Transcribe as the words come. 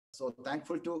So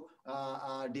thankful to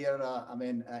dear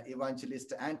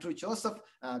evangelist Andrew Joseph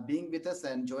being with us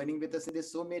and joining with us in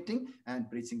this Zoom meeting and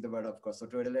preaching the word of God. So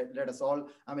today let us all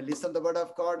listen to the word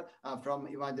of God from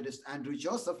evangelist Andrew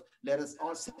Joseph. Let us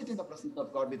all sit in the presence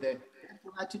of God with a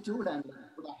thankful attitude and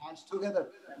put our hands together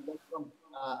and welcome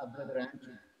Brother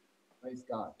Andrew. Praise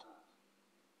God.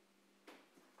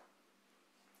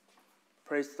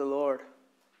 Praise the Lord.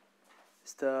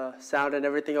 Is the sound and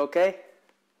everything okay?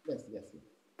 Yes.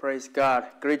 Praise God.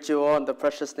 Greet you all in the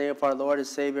precious name of our Lord and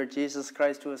Savior Jesus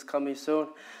Christ, who is coming soon.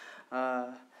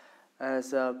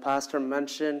 As Pastor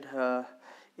mentioned,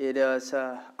 it is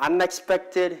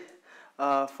unexpected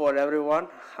for everyone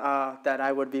that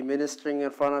I would be ministering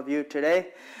in front of you today.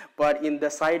 But in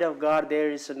the sight of God, there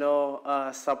is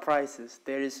no surprises.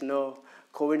 There is no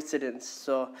coincidence.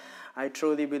 So I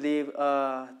truly believe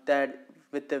that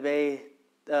with the way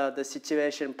the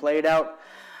situation played out,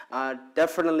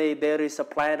 definitely there is a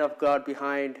plan of God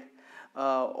behind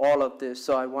all of this.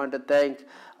 So I want to thank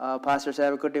Pastor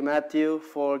Sacramento Matthew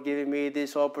for giving me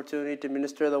this opportunity to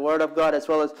minister the Word of God, as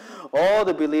well as all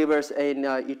the believers in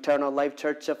Eternal Life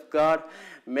Church of God.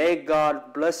 May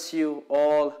God bless you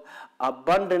all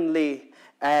abundantly,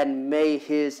 and may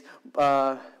His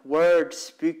Word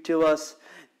speak to us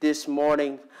this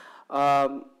morning.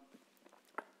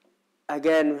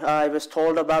 Again, I was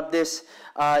told about this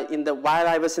while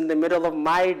I was in the middle of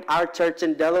our church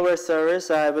in Delaware service.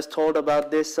 I was told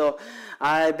about this, so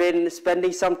I've been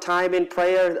spending some time in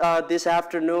prayer this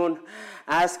afternoon,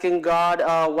 asking God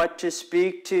what to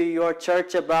speak to your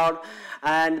church about.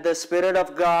 And the Spirit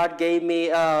of God gave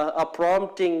me a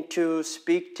prompting to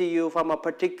speak to you from a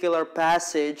particular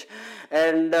passage.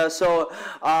 And so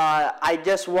I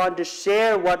just want to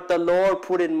share what the Lord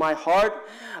put in my heart.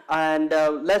 And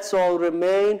let's all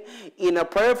remain in a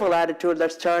prayerful attitude.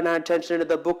 Let's turn our attention to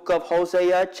the book of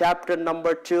Hosea, chapter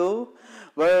number 2,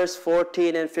 verse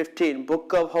 14 and 15.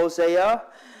 Book of Hosea,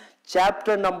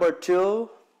 chapter number 2,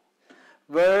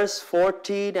 verse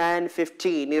 14 and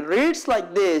 15. It reads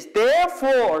like this: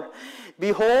 Therefore,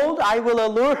 behold, I will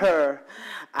allure her,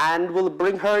 and will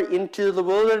bring her into the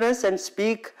wilderness, and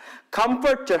speak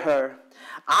comfort to her.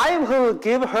 I will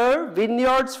give her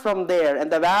vineyards from there,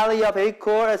 and the valley of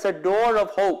Achor as a door of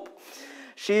hope.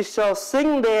 She shall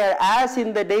sing there as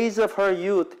in the days of her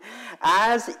youth,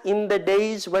 as in the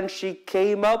days when she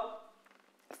came up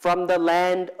from the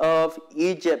land of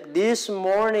Egypt. This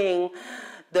morning,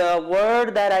 the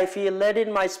word that I feel led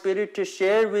in my spirit to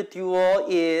share with you all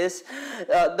is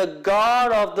the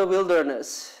God of the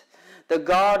wilderness. The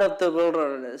God of the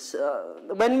wilderness.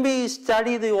 When we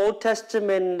study the Old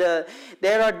Testament,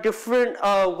 there are different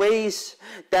ways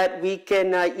that we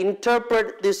can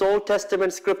interpret this Old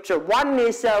Testament scripture. One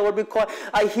is what we call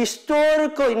a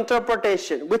historical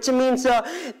interpretation, which means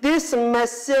this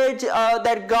message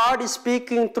that God is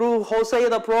speaking through Hosea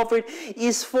the prophet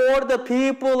is for the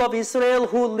people of Israel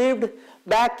who lived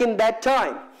back in that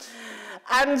time.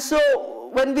 And so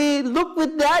when we look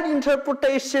with that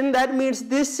interpretation, that means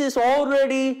this is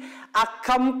already a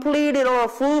completed or a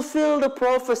fulfilled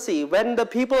prophecy. When the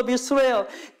people of Israel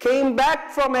came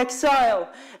back from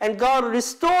exile and God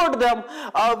restored them,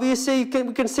 we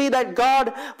can see that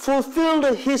God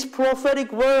fulfilled His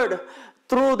prophetic word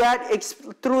through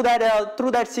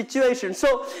that situation.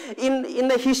 So in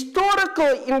the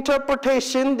historical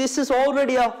interpretation, this is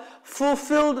already a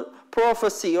fulfilled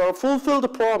prophecy or a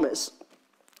fulfilled promise.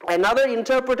 Another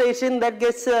interpretation that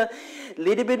gets a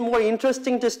little bit more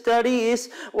interesting to study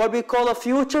is what we call a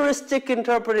futuristic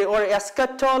interpretation or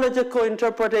eschatological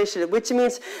interpretation, which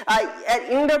means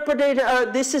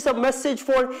this is a message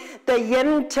for the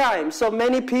end time. So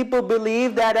many people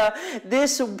believe that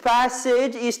this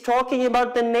passage is talking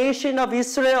about the nation of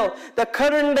Israel, the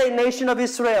current day nation of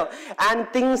Israel, and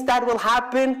things that will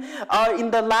happen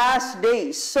in the last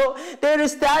days. So there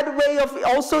is that way of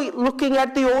also looking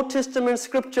at the Old Testament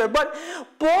scripture. But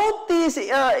both these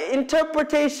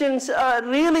interpretations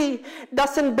really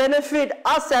doesn't benefit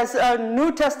us as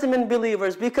New Testament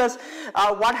believers, because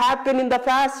what happened in the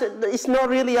past is not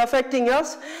really affecting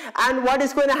us, and what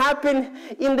is going to happen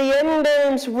in the end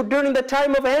times during the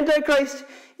time of Antichrist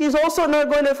is also not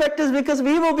going to affect us, because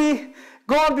we will be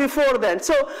gone before then.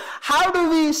 So how do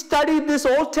we study this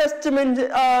Old Testament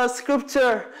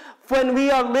scripture when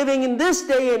we are living in this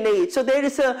day and age. So there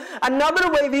is another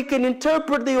way we can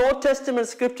interpret the Old Testament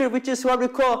scripture, which is what we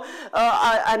call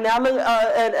an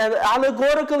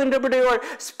allegorical interpretation or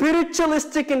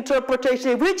spiritualistic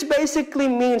interpretation, which basically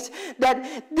means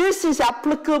that this is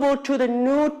applicable to the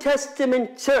New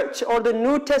Testament church or the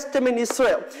New Testament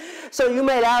Israel. So you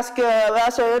might ask,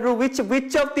 Pastor Andrew, which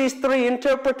of these three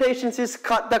interpretations is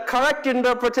the correct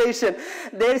interpretation?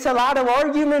 There is a lot of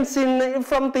arguments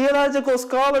from theological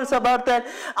scholars about that.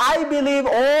 I believe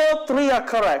all three are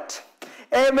correct.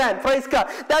 Amen. Praise God.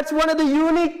 That's one of the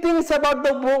unique things about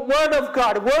the Word of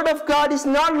God. Word of God is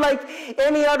not like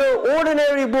any other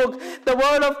ordinary book. The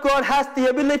Word of God has the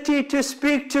ability to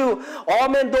speak to,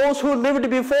 amen, those who lived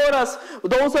before us,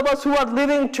 those of us who are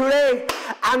living today,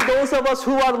 and those of us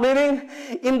who are living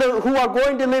who are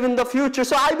going to live in the future.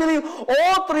 So I believe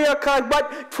all three are correct.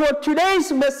 But for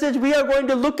today's message, we are going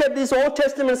to look at this Old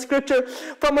Testament scripture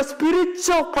from a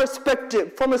spiritual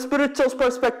perspective.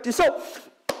 So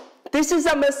this is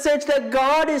a message that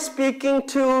God is speaking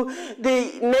to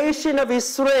the nation of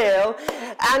Israel,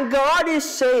 and God is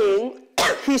saying,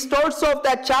 he starts off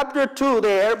that chapter 2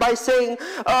 there by saying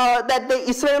that the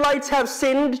Israelites have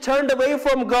sinned, turned away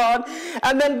from God,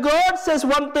 and then God says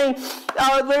one thing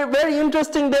very, very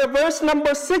interesting there. Verse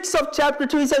number 6 of chapter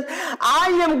 2, he says, I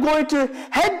am going to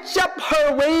hedge up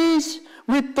her ways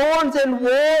with thorns and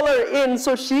wall her in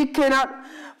so she cannot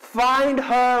find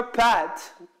her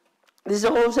path. This is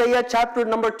Hosea chapter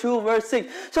number 2, verse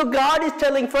 6. So God is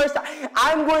telling first,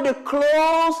 I'm going to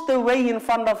close the way in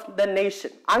front of the nation.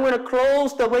 I'm going to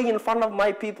close the way in front of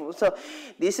my people. So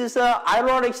this is an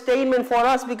ironic statement for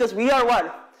us because we are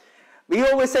what? We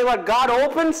always say what? God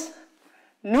opens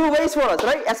new ways for us,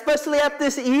 right? Especially as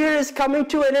this year is coming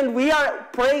to an end, we are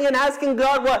praying and asking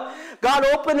God what? God,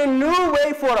 open a new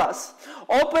way for us.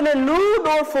 Open a new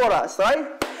door for us, right?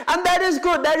 And that is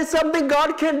good. That is something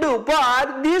God can do.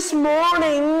 But this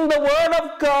morning, the Word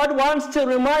of God wants to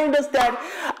remind us that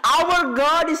our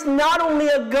God is not only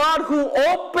a God who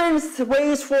opens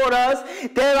ways for us,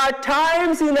 there are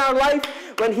times in our life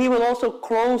when He will also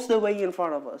close the way in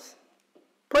front of us.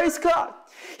 Praise God.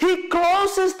 He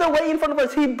closes the way in front of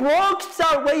us. He blocks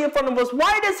our way in front of us.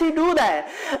 Why does He do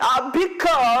that?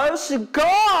 Because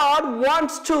God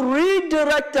wants to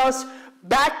redirect us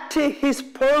back to His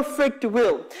perfect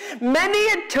will.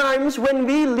 Many times when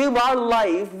we live our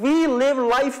life, we live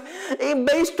life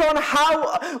based on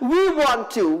how we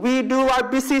want to. We do our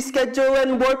busy schedule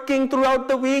and working throughout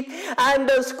the week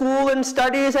and school and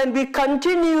studies, and we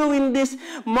continue in this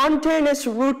monotonous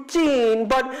routine.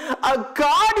 But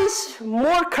God is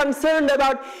more concerned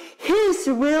about His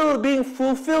will being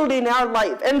fulfilled in our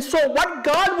life. And so what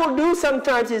God will do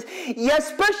sometimes is,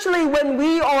 especially when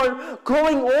we are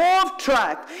going off track,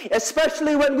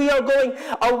 especially when we are going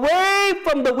away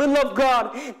from the will of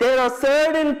God, there are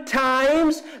certain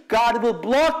times God will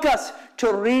block us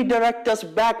to redirect us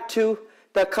back to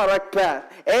the correct path.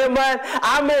 Amen.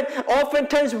 Amen.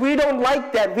 Oftentimes we don't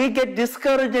like that. We get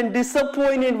discouraged and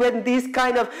disappointed when these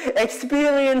kind of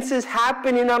experiences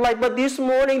happen in our life. But this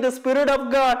morning, the Spirit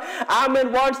of God,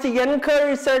 amen, wants to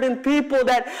encourage certain people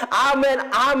that,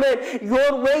 amen,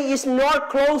 your way is not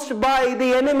closed by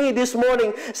the enemy this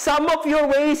morning. Some of your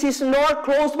ways is not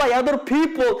closed by other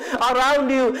people around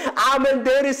you. Amen.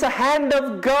 There is a hand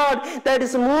of God that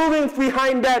is moving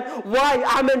behind that. Why?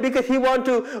 Amen. Because He wants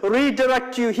to redirect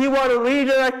you. He wants to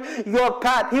redirect your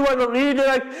path. He wants to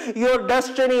redirect your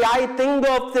destiny. I think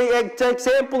of the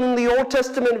example in the Old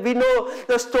Testament. We know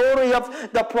the story of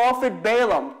the prophet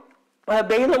Balaam.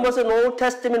 Balaam was an Old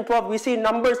Testament prophet. We see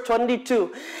Numbers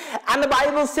 22. And the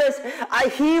Bible says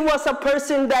he was a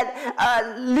person that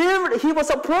he was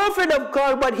a prophet of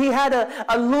God, but he had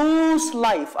a loose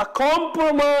life, a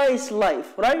compromised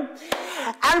life, right?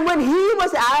 And when he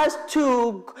was asked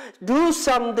to do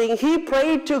something, he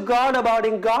prayed to God about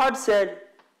it, and God said,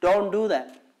 don't do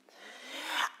that.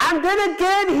 And then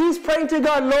again, he's praying to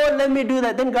God, Lord, let me do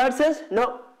that. Then God says,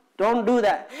 no, don't do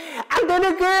that. And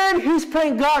then again, he's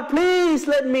praying, God, please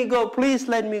let me go. Please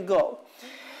let me go.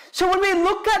 So when we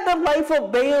look at the life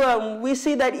of Balaam, we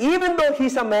see that even though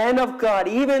he's a man of God,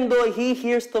 even though he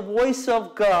hears the voice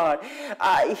of God,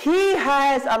 he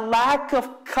has a lack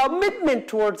of commitment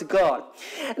towards God.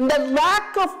 And the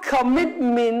lack of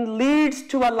commitment leads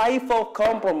to a life of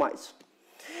compromise.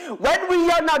 When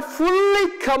we are not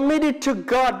fully committed to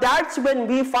God, that's when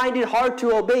we find it hard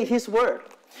to obey His word.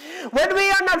 When we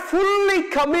are not fully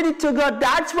committed to God,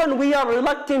 that's when we are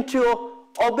reluctant to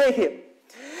obey Him.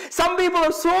 Some people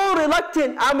are so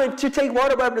reluctant, amen, to take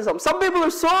water baptism. Some people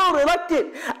are so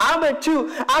reluctant, amen,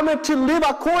 to live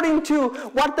according to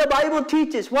what the Bible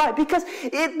teaches. Why? Because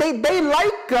they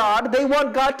like God. They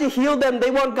want God to heal them.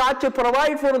 They want God to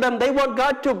provide for them. They want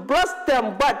God to bless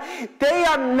them. But they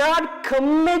are not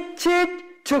committed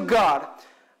to God.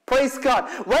 Praise God.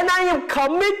 When I am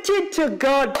committed to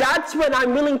God, that's when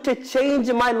I'm willing to change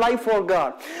my life for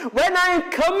God. When I am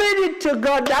committed to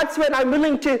God, that's when I'm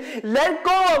willing to let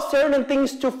go of certain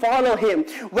things to follow Him.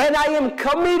 When I am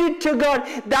committed to God,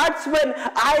 that's when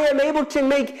I am able to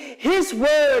make His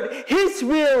word, His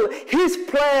will, His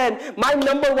plan my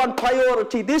number one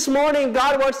priority. This morning,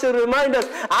 God wants to remind us,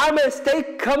 amen, stay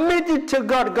committed to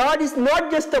God. God is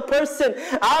not just a person,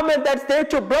 amen, that's there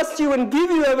to bless you and give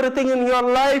you everything in your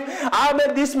life.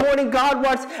 Amen. This morning, God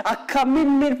wants a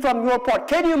commitment from your part.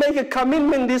 Can you make a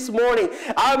commitment this morning?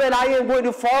 Amen. I am going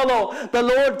to follow the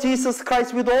Lord Jesus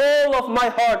Christ with all of my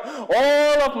heart,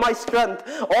 all of my strength,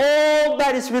 all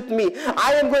that is with me.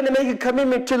 I am going to make a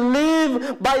commitment to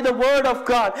live by the word of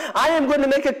God. I am going to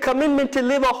make a commitment to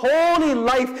live a holy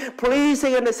life,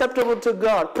 pleasing and acceptable to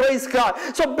God. Praise God.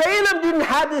 So Balaam didn't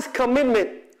have this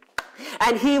commitment.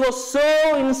 And he was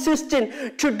so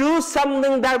insistent to do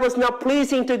something that was not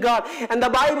pleasing to God. And the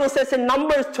Bible says in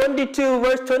Numbers 22,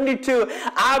 verse 22,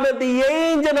 amen, the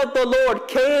angel of the Lord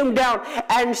came down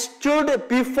and stood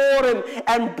before him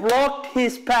and blocked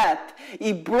his path.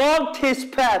 He blocked his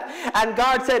path. And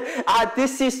God said,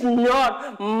 this is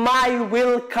not my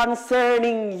will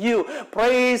concerning you.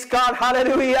 Praise God.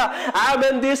 Hallelujah.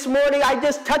 Amen. This morning, I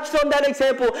just touched on that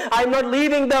example. I'm not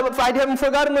leaving I haven't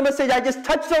forgotten the message. I just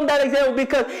touched on that example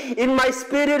because in my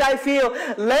spirit, I feel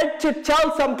led to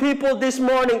tell some people this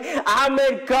morning,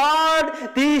 amen,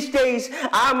 God these days,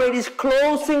 amen, is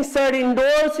closing certain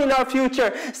doors in our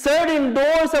future, certain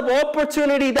doors of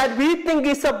opportunity that we think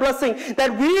is a blessing,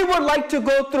 that we would like to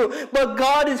go through, but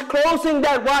God is closing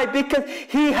that. Why? Because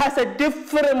He has a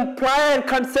different plan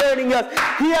concerning us.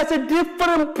 He has a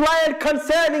different plan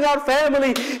concerning our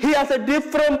family. He has a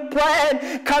different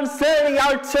plan concerning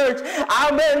our church.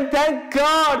 Amen. Thank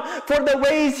God for the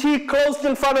ways He closed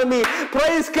in front of me.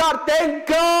 Praise God. Thank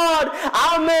God.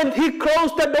 Amen. He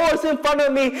closed the doors in front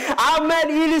of me.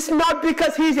 Amen. It is not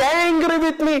because He's angry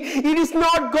with me. It is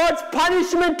not God's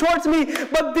punishment towards me,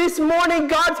 but this morning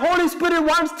God's Holy Spirit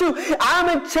wants to,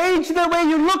 amen, change the way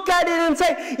you look at it and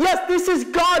say, yes, this is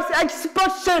God's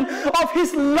expression of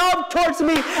His love towards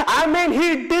me. Amen.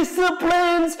 He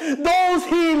disciplines those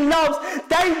He loves.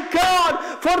 Thank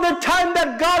God for the time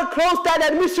that God closed that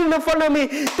admission in front of me.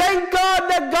 Thank God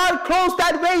that God closed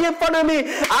that way in front of me.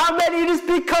 Amen. It is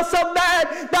because of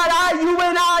that you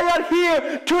and I are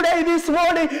here today, this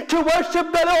morning, to worship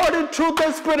the Lord in truth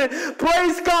and spirit.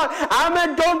 Praise God.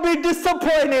 Amen. Don't be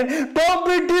disappointed. Don't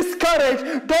be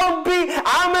discouraged. Don't be,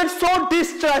 amen, so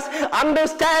distressed.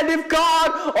 Understand, if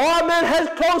God, amen, has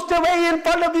closed the way in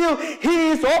front of you, He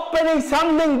is opening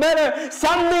something better,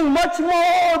 something much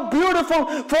more beautiful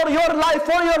for your life,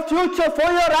 for your future,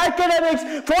 for your academics,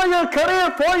 for your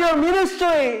career, for your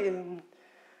ministry.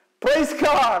 Praise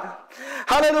God.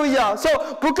 Hallelujah.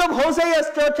 So, book of Hosea,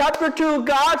 chapter 2,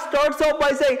 God starts off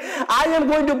by saying, I am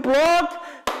going to block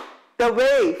the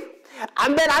way.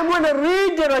 And then I'm going to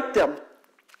redirect them.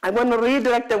 I'm going to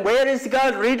redirect them. Where is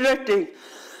God redirecting?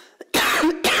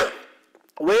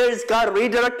 Where is God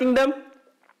redirecting them?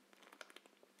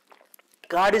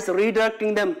 God is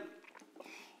redirecting them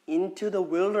into the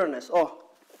wilderness. Oh,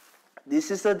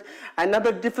 this is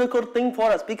another difficult thing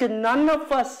for us because none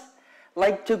of us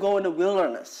like to go in the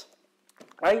wilderness,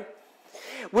 right?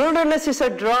 Wilderness is a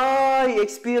dry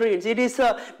experience. It is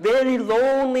a very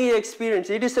lonely experience.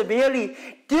 It is a very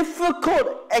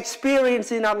difficult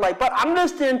experience in our life. But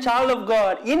understand, child of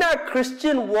God, in our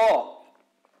Christian walk,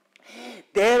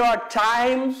 there are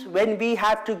times when we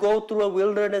have to go through a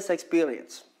wilderness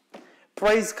experience.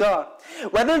 Praise God.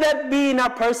 Whether that be in our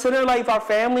personal life, our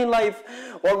family life,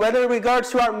 or whether in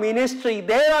regards to our ministry,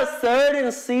 there are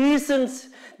certain seasons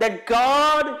that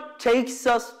God takes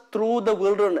us through the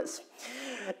wilderness.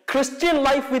 Christian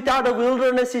life without a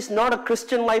wilderness is not a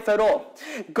Christian life at all.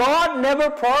 God never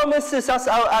promises us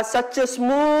such a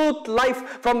smooth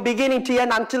life from beginning to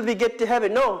end until we get to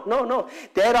heaven. No.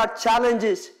 There are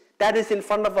challenges that is in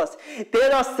front of us.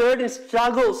 There are certain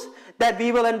struggles that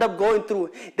we will end up going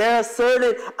through. There are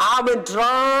certain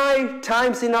dry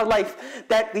times in our life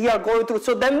that we are going through.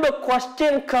 So then the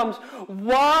question comes,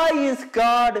 why is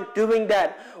God doing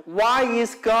that? Why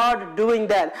is God doing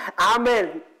that?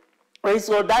 Amen. Praise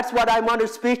the Lord. That's what I want to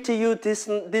speak to you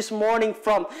this morning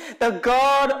from. The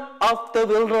God of the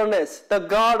wilderness. The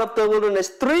God of the wilderness.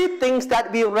 Three things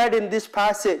that we read in this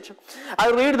passage.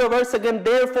 I read the verse again.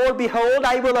 Therefore, behold,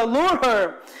 I will allure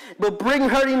her, will bring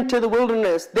her into the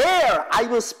wilderness. There I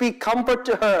will speak comfort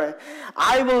to her.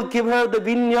 I will give her the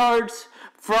vineyards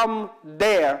from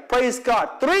there. Praise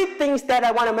God. Three things that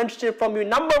I want to mention from you.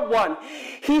 Number one,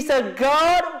 He's a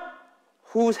God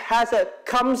who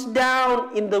comes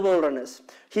down in the wilderness.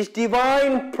 His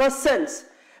divine presence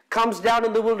comes down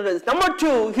in the wilderness. Number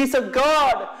two, He's a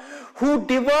God who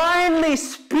divinely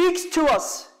speaks to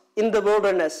us in the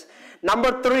wilderness.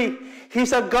 Number three,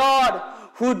 He's a God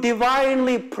who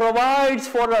divinely provides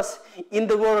for us in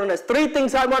the wilderness. Three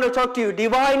things I want to talk to you.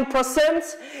 Divine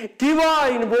presence,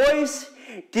 divine voice,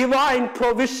 divine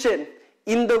provision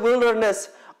in the wilderness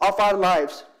of our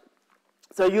lives.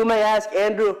 So you may ask,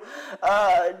 Andrew,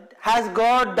 has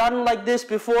God done like this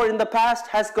before in the past?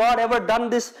 Has God ever done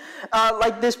this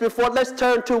like this before? Let's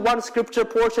turn to one scripture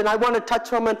portion. I want to touch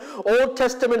from an Old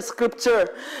Testament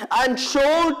scripture and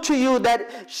show to you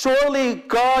that surely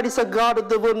God is a God of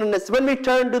the wilderness. When we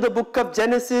turn to the book of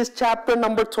Genesis, chapter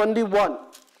number 21.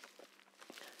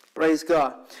 Praise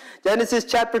God. Genesis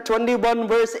chapter 21,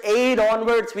 verse 8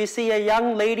 onwards, we see a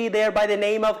young lady there by the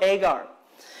name of Hagar.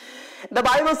 The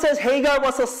Bible says Hagar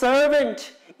was a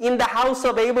servant in the house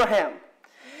of Abraham.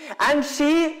 And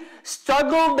she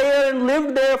struggled there and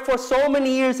lived there for so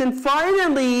many years. And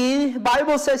finally, the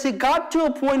Bible says it got to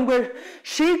a point where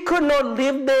she could not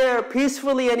live there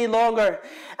peacefully any longer.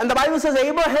 And the Bible says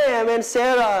Abraham and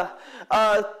Sarah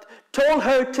told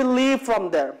her to leave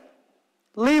from there.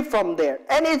 Leave from there.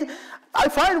 And I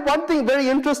find one thing very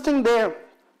interesting there.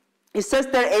 It says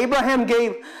that Abraham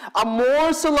gave a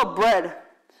morsel of bread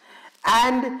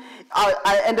and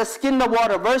a skin of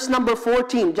water. Verse number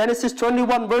 14, Genesis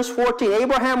 21, verse 14.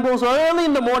 Abraham rose early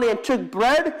in the morning and took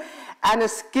bread and a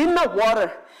skin of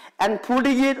water, and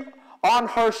putting it on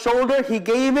her shoulder, he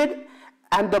gave it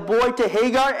and the boy to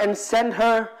Hagar and sent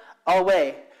her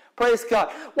away. Praise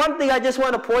God. One thing I just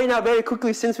want to point out very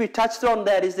quickly, since we touched on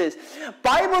that, is this.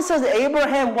 Bible says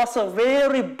Abraham was a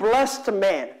very blessed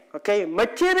man. Okay,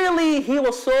 materially he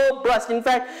was so blessed. In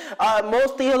fact,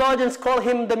 most theologians call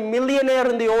him the millionaire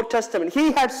in the Old Testament.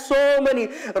 He had so many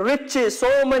riches,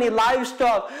 so many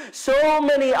livestock, so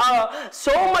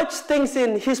much things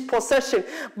in his possession.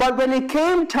 But when it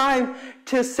came time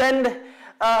to send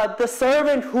the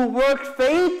servant who worked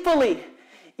faithfully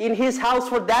in his house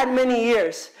for that many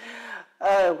years,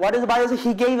 what does the Bible say?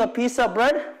 He gave a piece of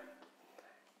bread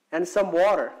and some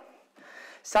water.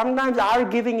 Sometimes our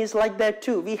giving is like that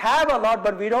too. We have a lot,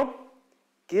 but we don't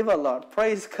give a lot.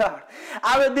 Praise God.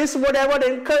 This is what I want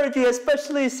to encourage you,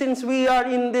 especially since we are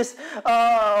in this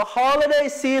holiday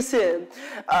season.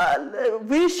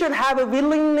 We should have a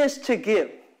willingness to give.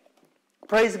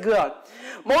 Praise God.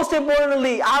 Most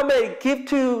importantly, give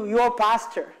to your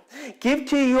pastor. Give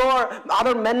to your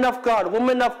other men of God,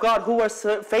 women of God who are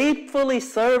faithfully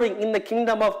serving in the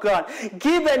kingdom of God.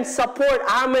 Give and support,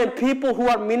 people who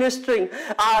are ministering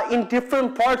in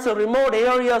different parts of remote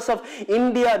areas of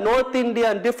India, North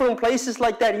India, and different places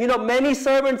like that. You know, many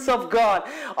servants of God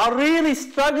are really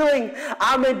struggling,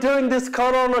 during this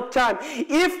corona time.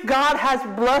 If God has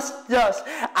blessed us,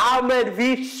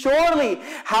 we surely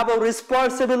have a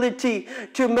responsibility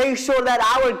to make sure that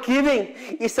our giving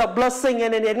is a blessing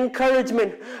and an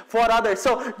encouragement for others.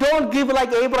 So don't give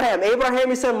like Abraham. Abraham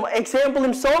is an example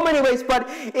in so many ways, but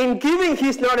in giving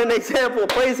he's not an example.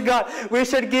 Praise God. We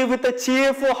should give with a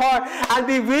cheerful heart and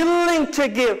be willing to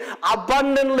give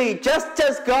abundantly, just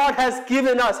as God has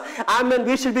given us.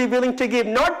 We should be willing to give,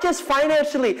 not just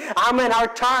financially, our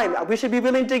time. We should be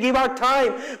willing to give our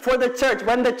time for the church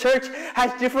when the church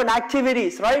has different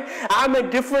activities, right?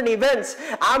 Different events.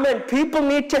 People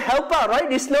need to help out,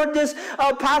 right? It's not just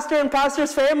a pastor and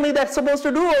pastor's family that's supposed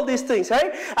to do all these things,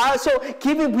 right? So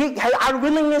our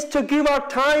willingness to give our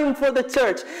time for the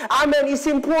church, is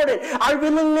important. Our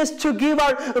willingness to give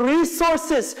our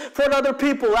resources for other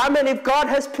people. If God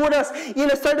has put us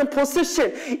in a certain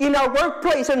position in our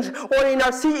workplace or in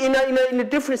a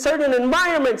different certain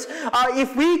environments,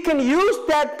 if we can use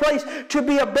that place to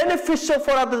be a beneficial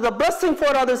for others, a blessing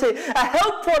for others, a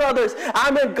help for others,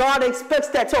 God expects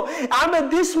that. So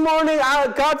this morning,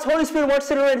 God's Holy Spirit wants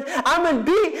to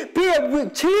be a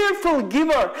cheerful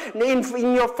giver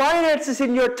in your finances,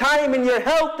 in your time, in your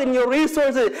health, in your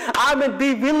resources.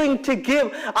 Be willing to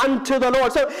give unto the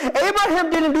Lord. So Abraham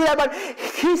didn't do that, but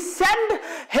he sent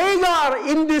Hagar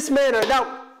in this manner.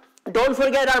 Now, Don't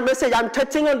forget our message. I'm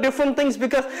touching on different things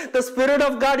because the Spirit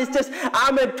of God is just,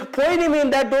 pointing me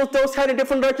in those kind of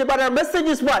different directions. But our message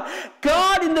is what?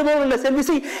 God in the wilderness. And we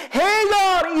see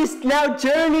Hagar is now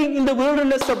journeying in the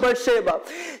wilderness of Beersheba.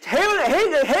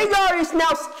 Hagar is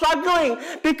now struggling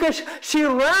because she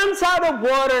runs out of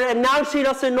water and now she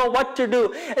doesn't know what to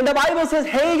do. And the Bible says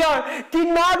Hagar did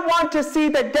not want to see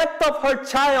the death of her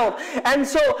child. And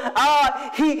so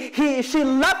she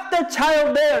left the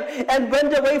child there and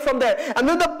went away from there. And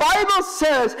then the Bible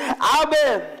says,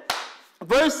 amen,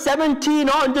 verse 17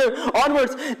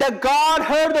 onwards, that God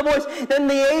heard the voice. Then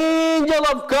the angel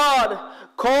of God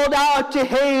called out to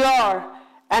Hagar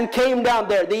and came down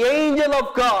there. The angel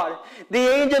of God. The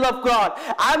angel of God.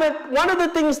 One of the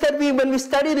things that when we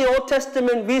study the Old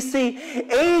Testament, we see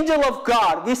angel of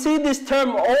God. We see this term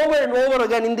over and over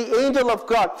again in the angel of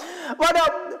God. But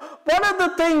one of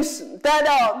the things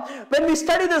that when we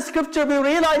study the scripture, we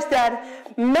realize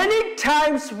that many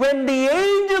times when the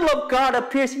angel of God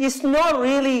appears, it's not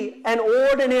really an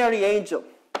ordinary angel.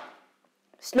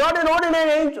 It's not an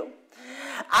ordinary angel.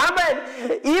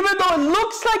 Even though it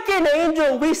looks like an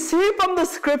angel, we see from the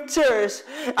scriptures,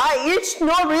 it's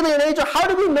not really an angel. How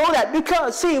do we know that?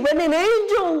 Because, see, when an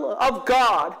angel of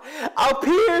God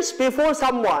appears before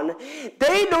someone,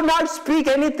 they do not speak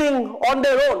anything on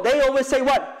their own. They always say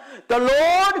what? The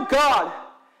Lord God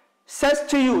says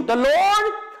to you, the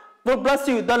Lord will bless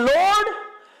you. The Lord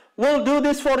will do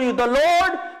this for you. The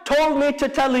Lord told me to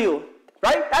tell you.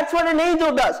 Right? That's what an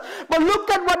angel does. But look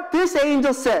at what this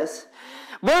angel says.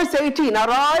 Verse 18,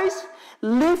 arise,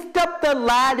 lift up the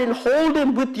lad and hold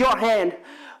him with your hand,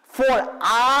 for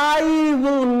I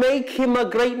will make him a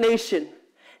great nation.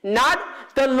 Not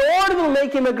the Lord will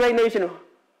make him a great nation.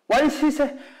 What does he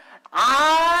say?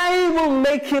 I will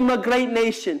make him a great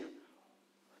nation.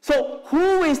 So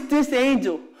who is this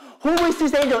angel? Who is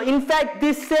this angel? In fact,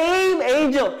 this same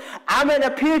angel,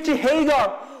 appeared to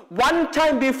Hagar one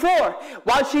time before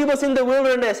while she was in the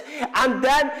wilderness. And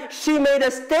then she made a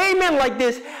statement like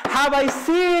this: have I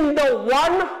seen the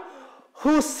one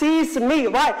who sees me?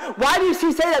 Why did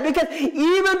she say that? Because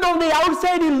even though the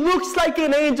outside it looks like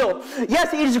an angel, yes,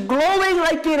 it's glowing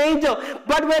like an angel,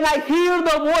 but when I hear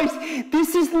the voice,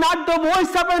 this is not the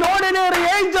voice of an ordinary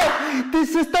angel.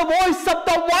 This is the voice of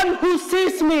the one who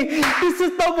sees me. This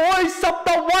is the voice of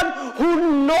the one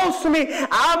who knows me.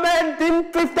 Amen.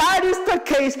 If that is the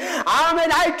case, amen,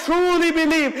 I truly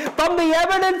believe from the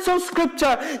evidence of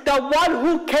scripture, the one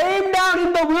who came down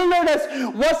in the wilderness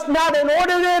was not an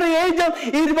ordinary angel.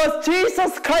 It was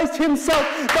Jesus Christ himself,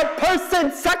 the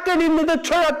person second in the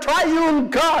triune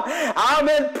God.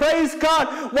 Amen. Praise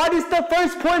God. What is the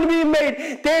first point we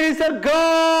made? There is a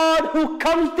God who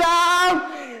comes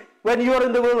down when you are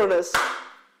in the wilderness.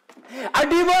 A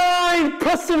divine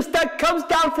presence that comes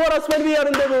down for us when we are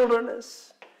in the wilderness.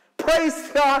 Praise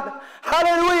God.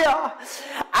 Hallelujah.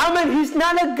 Amen. He's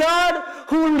not a God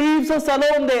who leaves us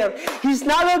alone there. He's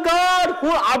not a God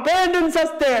who abandons us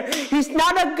there. He's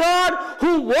not a God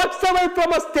who walks away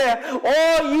from us there.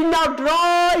 Oh, in our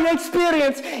dry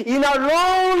experience, in our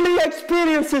lonely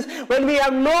experiences, when we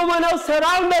have no one else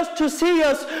around us to see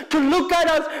us, to look at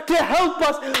us, to help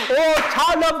us. Oh,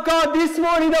 child of God, this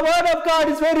morning the word of God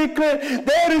is very clear.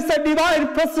 There is a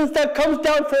divine presence that comes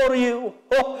down for you.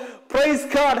 Oh, praise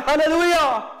God.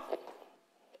 Hallelujah.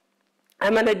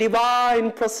 Amen. A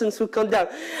divine presence who comes down.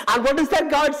 And what does that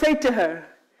God say to her?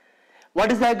 What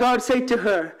does that God say to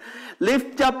her?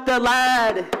 Lift up the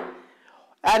lad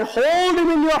and hold him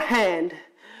in your hand,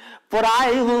 for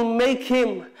I will make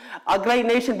him a great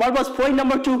nation. What was point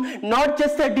number 2? Not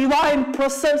just a divine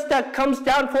presence that comes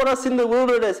down for us in the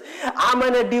wilderness.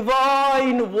 Amen. A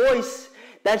divine voice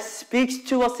that speaks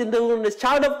to us in the wilderness.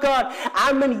 Child of God,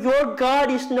 amen, your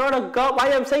God is not a God.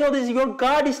 Why I'm saying all this, your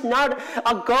God is not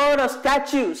a God of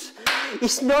statues.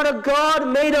 It's not a God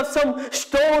made of some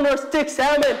stone or sticks.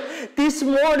 Amen. This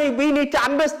morning we need to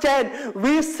understand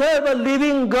we serve a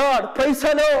living God. Praise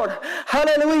the Lord.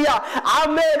 Hallelujah.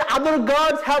 Amen. Other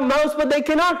gods have mouths but they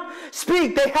cannot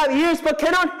speak. They have ears but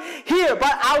cannot hear.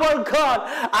 But our God,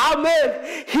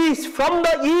 amen, He's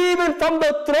even from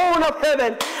the throne of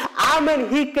heaven. Amen.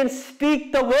 He can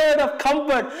speak the word of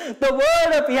comfort, the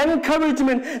word of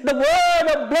encouragement, the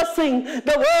word of blessing,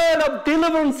 the word of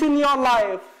deliverance in your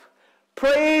life.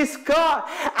 Praise God.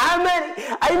 Amen.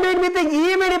 I made me think,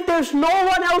 even if there's no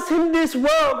one else in this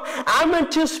world, amen,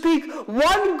 to speak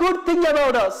one good thing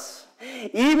about us,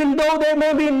 even though there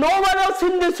may be no one else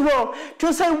in this world,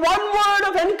 to say one word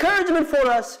of encouragement for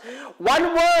us, one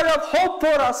word of hope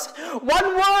for us,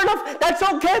 one word of, that's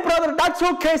okay, brother, that's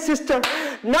okay, sister,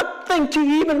 nothing to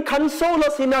even console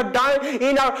us in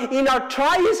our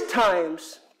triest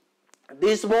times.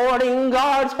 This morning,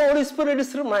 God's Holy Spirit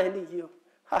is reminding you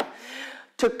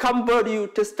to comfort you,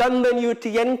 to strengthen you,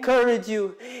 to encourage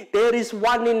you. There is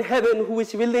one in heaven who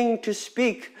is willing to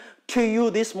speak to you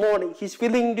this morning. He's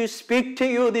willing to speak to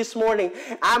you this morning.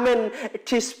 Amen.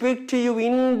 To speak to you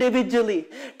individually,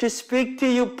 to speak to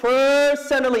you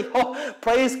personally. Oh,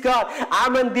 praise God.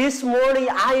 Amen. This morning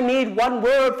I need one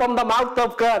word from the mouth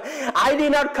of God. I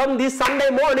did not come this Sunday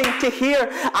morning to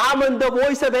hear, amen, the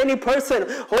voice of any person.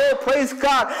 Oh, praise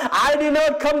God. I did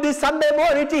not come this Sunday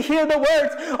morning to hear the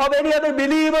words of any other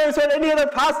believers or any other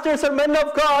pastors or men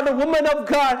of God or women of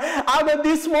God. Amen.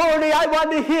 This morning I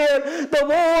want to hear the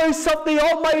voice of the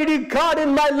Almighty God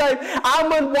in my life.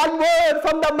 Amen. One word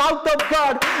from the mouth of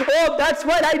God. Oh, that's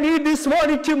what I need this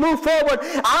morning to move forward.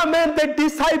 Amen. The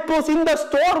disciples in the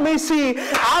stormy sea,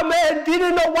 amen,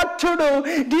 didn't know what to do,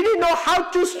 didn't know how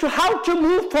to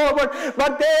move forward.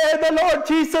 But there the Lord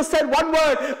Jesus said one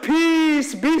word,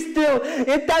 peace, be still.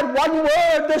 In that one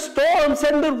word, the storms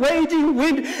and the raging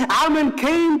wind, amen,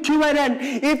 came to an end.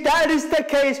 If that is the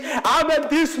case, amen,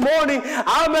 this morning,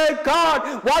 amen,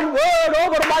 God, one word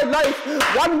over my life,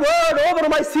 one word over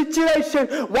my situation,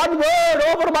 one word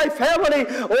over my family.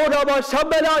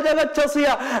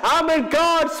 Amen.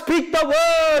 God, speak the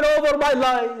word over my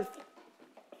life.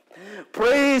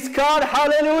 Praise God.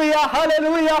 Hallelujah.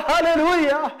 Hallelujah.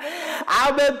 Hallelujah.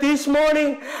 Amen. This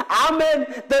morning,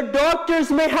 amen, the doctors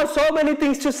may have so many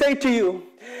things to say to you.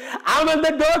 Amen.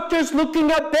 The doctors looking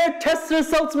at their test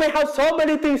results may have so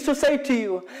many things to say to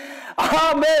you.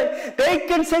 Amen. They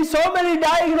can say so many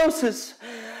diagnoses.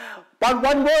 But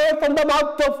one word from the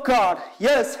mouth of God,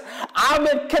 yes,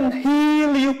 amen, can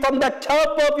heal you from the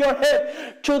top of your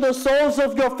head to the soles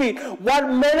of your feet.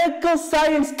 What medical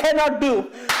science cannot do,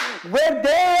 where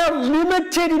they are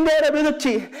limited in their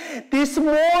ability, this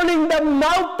morning the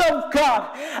mouth of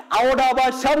God,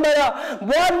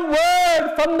 one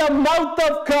word from the mouth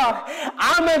of God,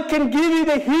 amen, can give you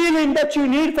the healing that you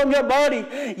need from your body.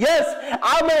 Yes,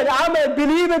 amen, amen,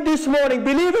 believe it this morning,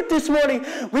 believe it this morning.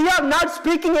 We are not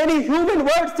speaking any human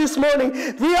words this morning.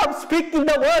 We are speaking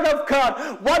the word of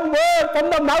God. One word from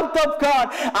the mouth of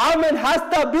God, amen, has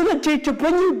the ability to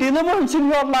bring you deliverance in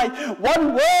your life.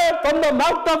 One word from the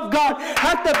mouth of God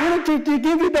has the ability to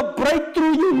give you the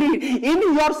breakthrough you need in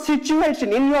your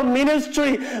situation, in your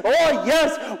ministry. Oh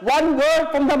yes, one word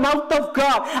from the mouth of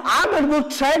God, amen, will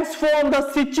transform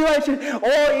the situation.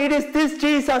 Oh, it is this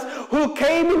Jesus who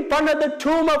came in front of the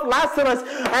tomb of Lazarus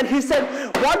and he said,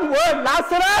 one word,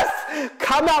 Lazarus,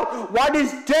 come out. What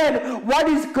is dead, what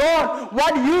is gone,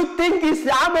 what you think is,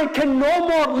 amen, can no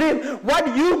more live,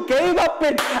 what you gave up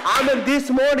in, amen,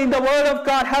 this morning the word of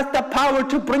God has the power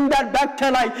to bring that back to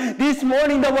life. This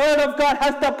morning the word of God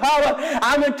has the power,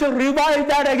 amen, to revive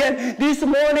that again. This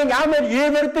morning, amen,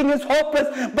 everything is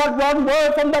hopeless, but one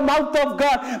word from the mouth of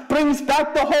God brings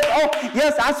back the hope. Oh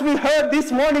yes, as we heard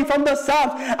this morning from the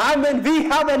Psalms, amen, we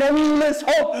have an endless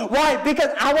hope. Why? Because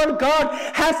our God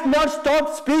has not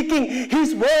stopped speaking.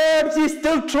 His words is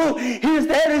still true.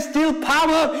 There is still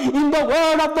power in the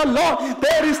word of the Lord.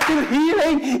 There is still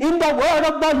healing in the word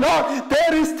of the Lord.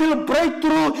 There is still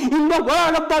breakthrough in the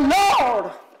word of the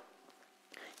Lord.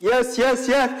 Yes, yes,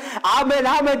 yes. Amen,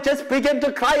 amen. Just begin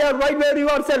to cry out right where you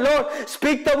are. Say, Lord,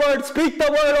 speak the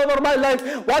word over my life.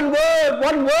 One word,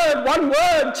 one word, one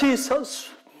word, Jesus.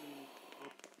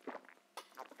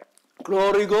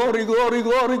 Glory, glory, glory,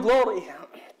 glory, glory.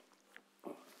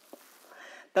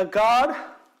 The God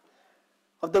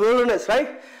of the wilderness,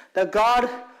 right? The God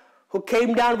who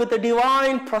came down with the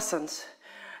divine presence.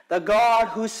 The God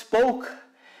who spoke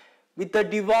with the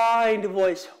divine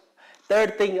voice.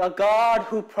 Third thing, a God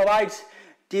who provides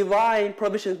divine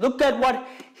provisions. Look at what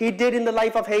he did in the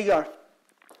life of Hagar.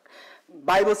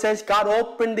 Bible says God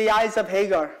opened the eyes of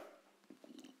Hagar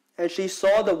and she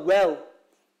saw the well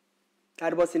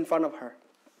that was in front of her.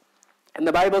 And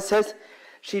the Bible says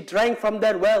she drank from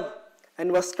that well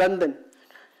and was strengthened.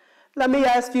 Let me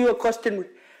ask you a question.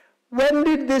 When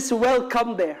did this well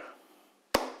come there?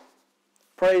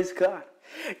 Praise God.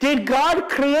 Did God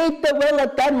create the well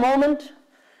at that moment?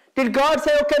 Did God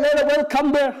say, okay, let a well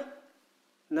come there?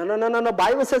 No.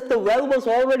 Bible says the well was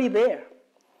already there.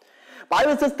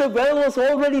 Bible says the well was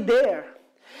already there.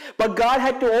 But God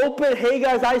had to open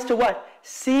Hagar's eyes to what?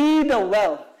 See the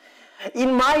well.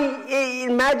 In my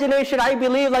imagination, I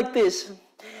believe like this.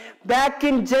 Back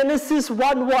in Genesis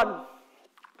 1:1,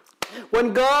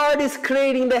 when God is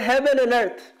creating the heaven and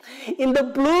earth, In the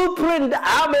blueprint,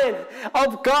 amen,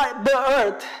 of God, the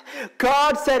earth,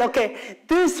 God said, okay,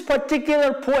 this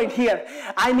particular point here,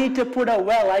 I need to put a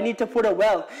well. I need to put a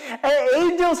well.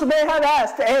 Angels may have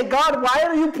asked, hey, God, why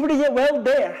are you putting a well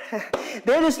there?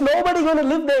 There is nobody going to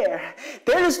live there.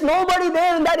 There is nobody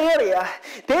there in that area.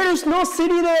 There is no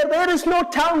city there. There is no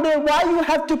town there. Why you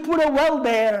have to put a well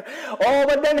there? Oh,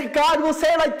 but then God will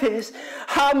say like this,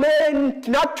 amen,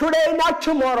 not today, not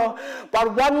tomorrow,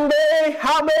 but one day,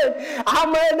 amen,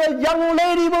 amen, a young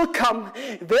lady will come,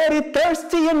 very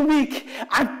thirsty and weak,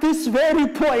 at this very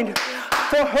point,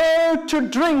 for her to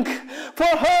drink, for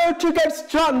her to get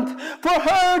strength, for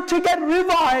her to get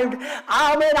revived.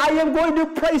 Amen. I am going to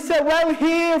place a well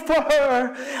here for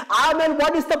her. Amen.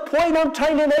 What is the point I'm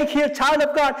trying to make here, child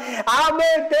of God?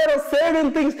 Amen. There are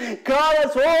certain things God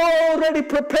has already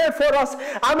prepared for us.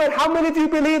 Amen. How many of you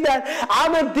believe that?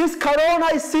 Amen. This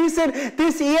Corona season,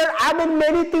 this year, amen,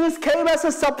 many things came as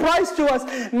a surprise to us.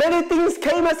 Many things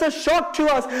came as a shock to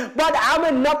us. But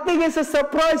amen, nothing is a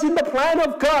surprise in the plan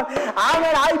of God. Amen.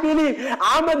 I believe,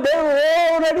 amen, there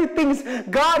are already things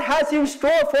God has in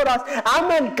store for us.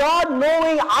 Amen. God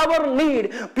knowing our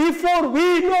need before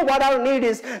we know what our need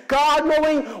is. God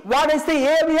knowing what is the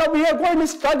area we are going to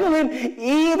struggle in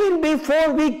even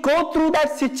before we go through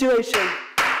that situation.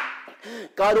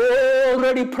 God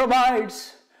already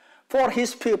provides for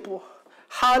his people.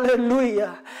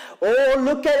 Hallelujah. Oh,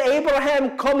 look at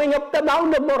Abraham coming up the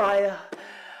Mount of Moriah.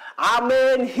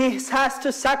 Amen. He has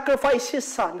to sacrifice his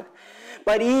son.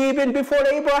 But even before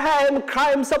Abraham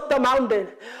climbs up the mountain,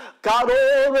 God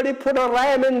already put a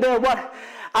ram in there. What?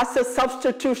 As a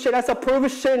substitution, as a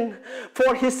provision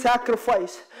for his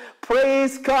sacrifice.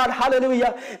 Praise God.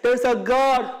 Hallelujah. There's a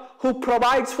God who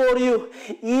provides for you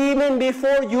even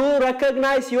before you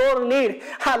recognize your need.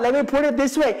 Let me put it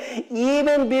this way.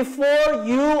 Even before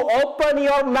you open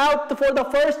your mouth for the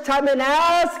first time and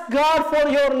ask God for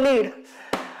your need,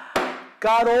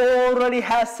 God already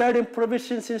has certain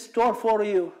provisions in store for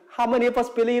you. How many of us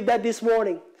believe that this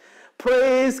morning?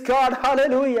 Praise God.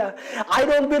 Hallelujah. I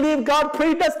don't believe God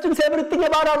predestines everything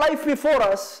about our life before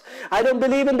us. I don't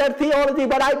believe in that theology,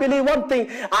 but I believe one thing.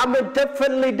 Amen.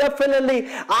 Definitely.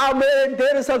 Amen.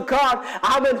 There is a God,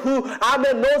 amen, who,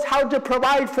 amen, knows how to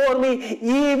provide for me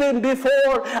even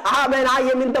before, amen, I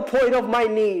am in the point of my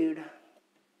need.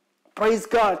 Praise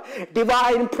God.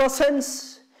 Divine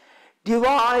presence,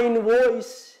 divine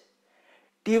voice,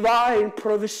 divine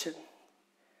provision.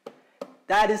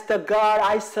 That is the God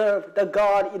I serve, the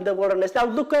God in the wilderness. Now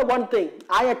look at one thing.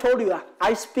 I told you,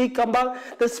 I speak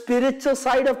about the spiritual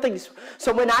side of things.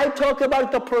 So when I talk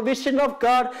about the provision of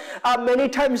God, many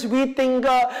times we think,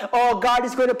 oh, God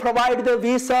is going to provide the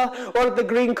visa or the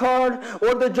green card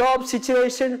or the job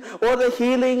situation or the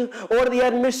healing or the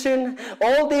admission.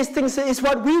 All these things is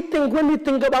what we think when we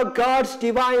think about God's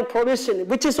divine provision,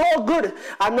 which is all good.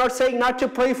 I'm not saying not to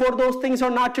pray for those things or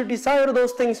not to desire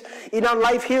those things in our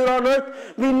life here on earth.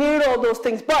 We need all those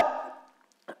things. But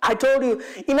I told you,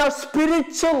 in our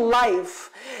spiritual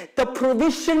life, the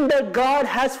provision that God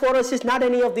has for us is not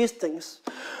any of these things.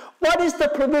 What is the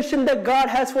provision that God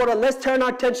has for us? Let's turn our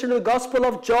attention to the Gospel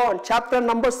of John, chapter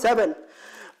number 7,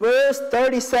 verse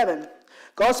 37.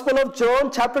 Gospel of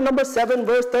John, chapter number 7,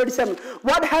 verse 37.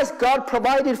 What has God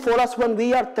provided for us when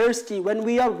we are thirsty, when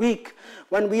we are weak,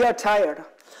 when we are tired?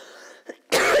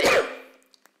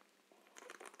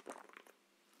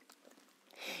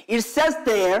 It says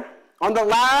there, on the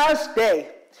last day,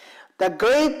 the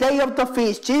great day of the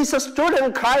feast, Jesus stood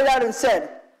and cried out and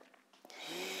said,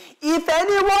 if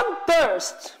anyone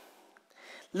thirsts,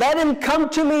 let him come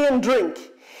to me and drink.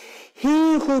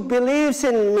 He who believes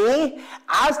in me,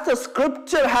 as the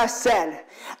scripture has said,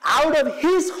 out of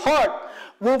his heart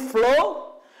will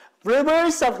flow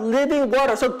rivers of living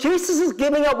water. So Jesus is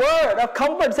giving a word of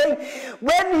comfort, saying,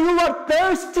 when you are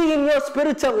thirsty in your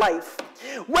spiritual life,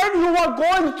 when you are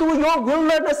going through your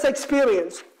wilderness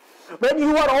experience, when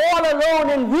you are all alone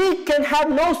and weak and have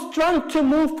no strength to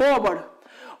move forward,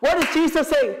 what is Jesus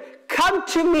saying? Come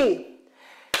to me.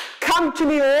 Come to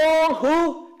me, all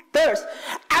who thirst.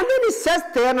 And then he says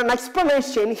there in an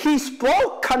explanation, he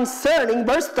spoke concerning,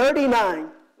 verse 39,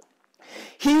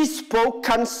 he spoke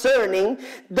concerning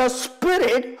the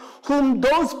Spirit whom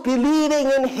those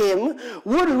believing in him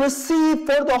would receive,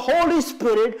 for the Holy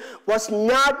Spirit was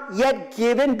not yet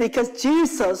given because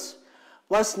Jesus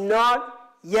was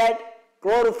not yet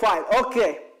glorified.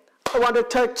 Okay, I want to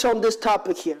touch on this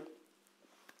topic here.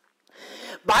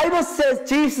 Bible says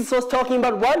Jesus was talking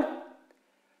about what?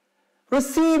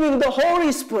 Receiving the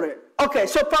Holy Spirit. Okay,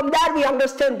 so from that we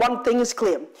understand one thing is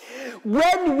clear.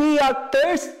 When we are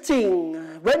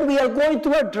thirsting, when we are going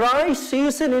through a dry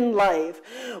season in life,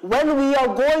 when we are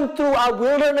going through a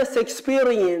wilderness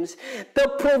experience, the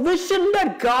provision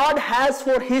that God has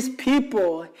for his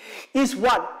people is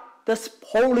what? The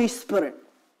Holy Spirit.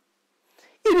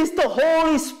 It is the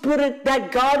Holy Spirit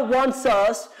that God wants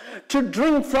us to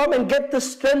drink from and get the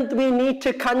strength we need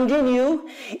to continue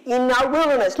in our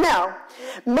wilderness. Now,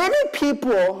 many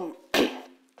people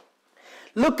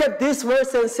look at this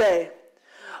verse and say,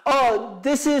 oh,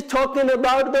 this is talking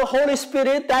about the Holy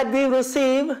Spirit that we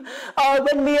receive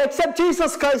when we accept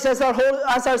Jesus Christ as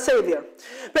our Savior.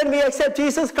 When we accept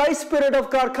Jesus Christ, Spirit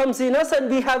of God comes in us and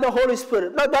we have the Holy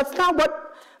Spirit. No, that's not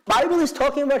what Bible is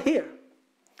talking about here.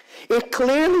 It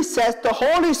clearly says the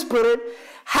Holy Spirit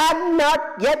had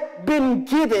not yet been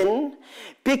given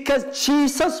because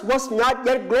Jesus was not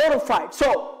yet glorified.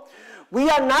 So, we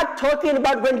are not talking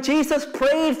about when Jesus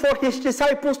prayed for his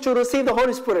disciples to receive the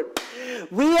Holy Spirit.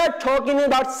 We are talking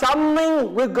about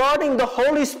something regarding the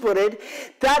Holy Spirit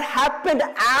that happened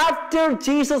after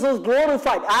Jesus was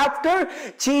glorified, after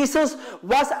Jesus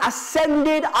was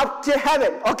ascended up to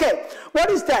heaven. Okay,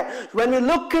 what is that? When we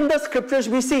look in the scriptures,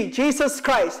 we see Jesus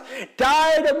Christ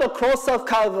died on the cross of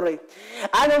Calvary.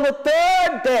 And on the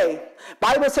third day,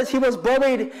 Bible says he was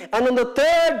buried, and on the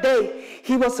third day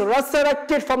he was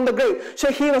resurrected from the grave.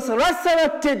 So he was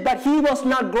resurrected, but he was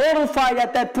not glorified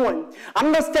at that point.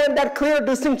 Understand that clear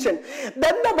distinction.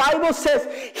 Then the Bible says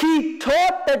he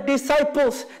taught the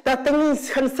disciples the things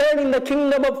concerning the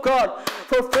kingdom of God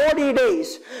for 40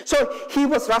 days. So he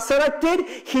was resurrected,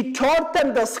 he taught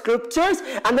them the scriptures,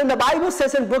 and then the Bible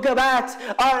says in book of Acts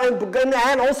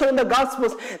and also in the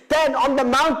Gospels, then on the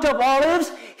Mount of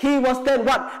Olives he was then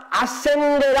what?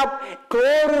 Ascended up,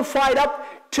 glorified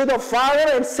up to the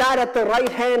Father and sat at the right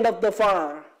hand of the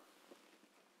Father.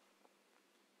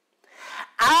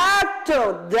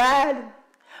 After that,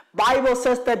 Bible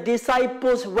says the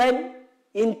disciples went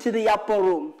into the upper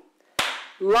room,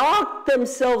 locked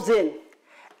themselves in,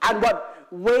 and what?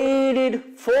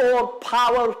 Waited for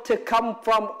power to come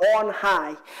from on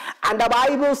high. And the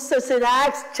Bible says in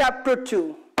Acts chapter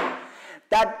 2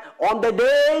 that on the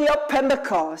day of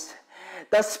Pentecost,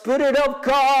 the Spirit of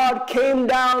God came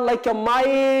down like a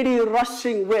mighty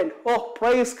rushing wind. Oh,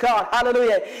 praise God.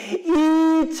 Hallelujah.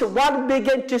 Each one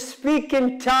began to speak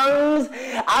in tongues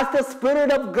as the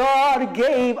Spirit of God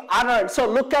gave utterance. So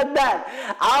look at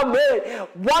that. Amen.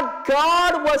 What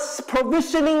God was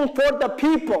provisioning for the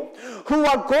people who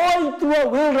are going through a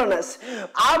wilderness.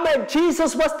 Amen.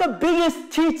 Jesus was the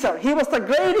biggest teacher. He was the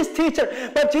greatest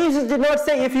teacher. But Jesus did not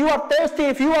say, if you are thirsty,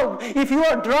 if you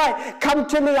are dry, come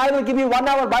to me, I will give you 1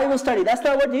 hour Bible study. That's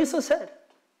not what Jesus said.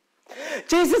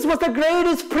 Jesus was the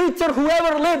greatest preacher who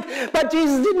ever lived, but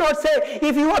Jesus did not say,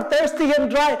 if you are thirsty and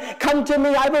dry, come to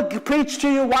me, I will preach to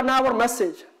you 1 hour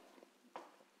message.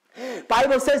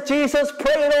 Bible says Jesus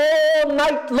prayed all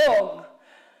night long,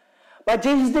 but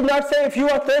Jesus did not say, if you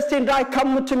are thirsty and dry,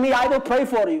 come to me, I will pray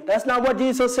for you. That's not what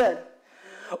Jesus said.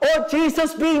 Or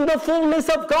Jesus being the fullness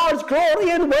of God's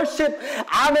glory and worship.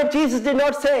 Amen. Jesus did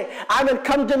not say, amen,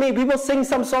 come to me, we will sing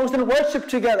some songs and worship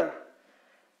together.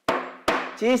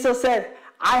 Jesus said,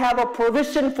 I have a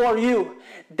provision for you.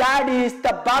 That is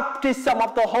the baptism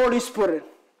of the Holy Spirit.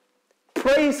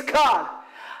 Praise God.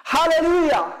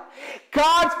 Hallelujah.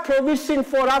 God's provision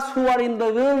for us who are in the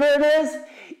wilderness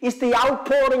is the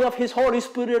outpouring of his Holy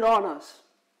Spirit on us.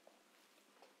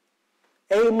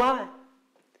 Amen.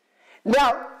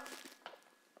 Now,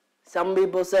 some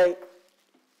people say,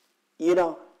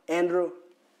 Andrew,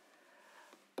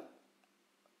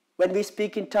 when we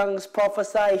speak in tongues,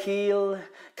 prophesy, heal,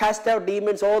 cast out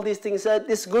demons, all these things,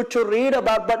 it's good to read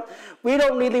about, but we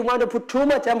don't really want to put too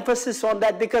much emphasis on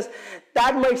that because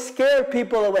that might scare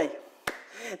people away.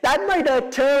 That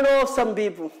might turn off some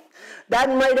people. That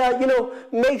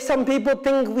might, make some people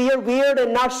think we are weird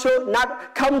and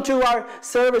not come to our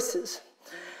services.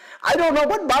 I don't know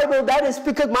what Bible that is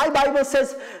because my Bible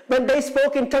says when they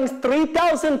spoke in tongues,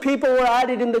 3,000 people were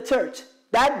added in the church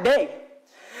that day.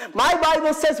 My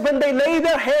Bible says when they laid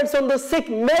their hands on the sick,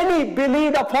 many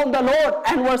believed upon the Lord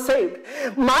and were saved.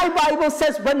 My Bible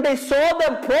says when they saw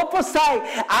them prophesy,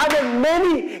 and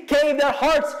many gave their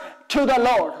hearts to the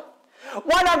Lord.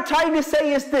 What I'm trying to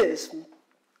say is this.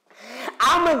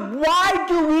 Why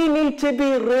do we need to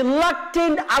be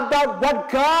reluctant about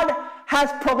what God has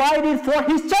provided for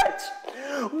his church?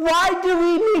 Why do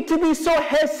we need to be so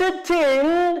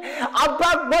hesitant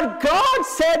about what God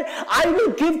said, I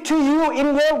will give to you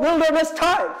in your wilderness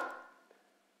time?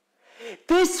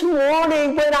 This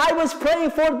morning when I was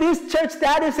praying for this church,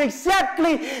 that is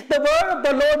exactly the word of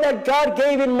the Lord that God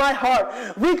gave in my heart,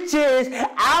 which is,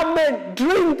 amen,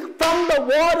 drink from the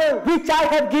water which I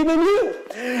have given you.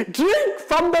 Drink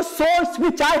from the source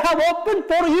which I have opened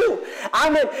for you.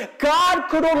 Amen. God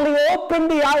could only open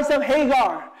the eyes of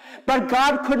Hagar, but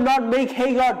God could not make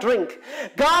Hagar drink.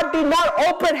 God did not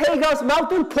open Hagar's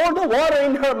mouth and pour the water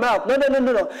in her mouth. No.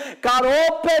 God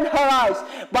opened her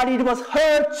eyes, but it was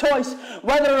her choice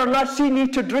whether or not she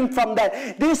needs to drink from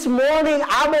that. This morning,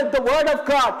 amen, the word of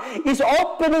God is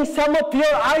opening some of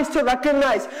your eyes to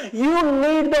recognize you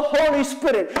need the Holy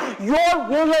Spirit. Your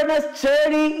wilderness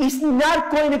journey is not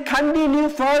going to continue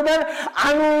further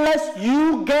unless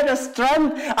you get a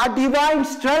strength, a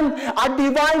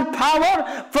divine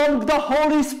power from the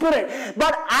Holy Spirit.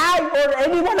 But I or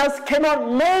anyone else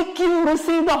cannot make you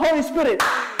receive the Holy Spirit.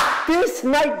 This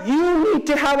night you need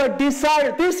to have a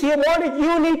desire. This morning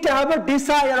you need to have a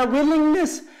desire, a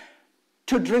willingness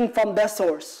to drink from that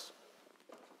source.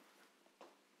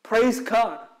 Praise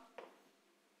God.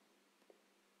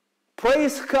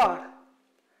 Praise God.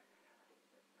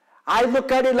 I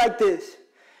look at it like this.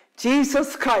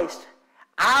 Jesus Christ,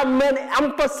 amen,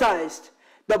 emphasized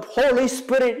the Holy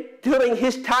Spirit during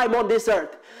his time on this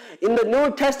earth. In the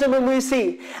New Testament we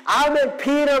see, amen,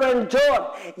 Peter and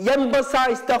John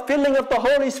emphasized the filling of the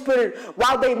Holy Spirit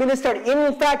while they ministered.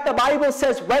 In fact, the Bible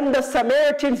says when the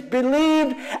Samaritans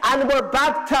believed and were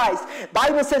baptized,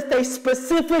 Bible says they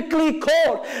specifically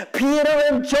called Peter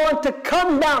and John to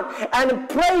come down and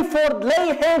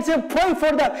lay hands and pray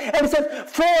for them. And it says,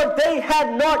 for they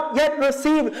had not yet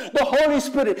received the Holy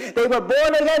Spirit. They were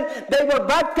born again, they were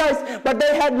baptized, but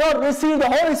they had not received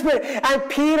the Holy Spirit. And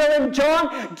Peter and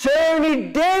John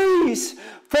journeyed days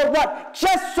for what?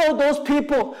 Just so those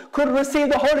people could receive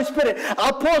the Holy Spirit.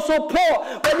 Apostle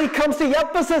Paul, when he comes to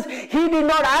Ephesus, he did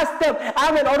not ask them,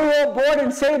 amen, are you all born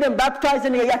and saved and baptized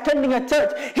and attending a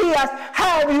church? He asked,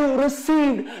 have you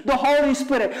received the Holy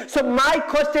Spirit? So my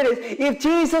question is, if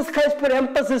Jesus Christ put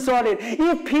emphasis on it,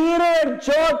 if Peter and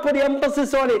John put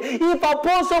emphasis on it, if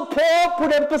Apostle Paul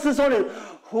put emphasis on it,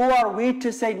 who are we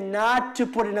to say not to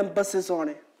put an emphasis on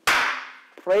it?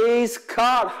 Praise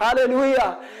God.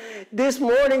 Hallelujah. This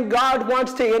morning, God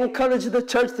wants to encourage the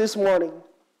church this morning.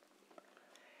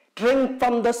 Drink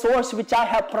from the source which I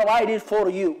have provided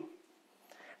for you.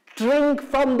 Drink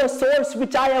from the source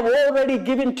which I have already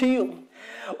given to you.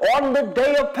 On the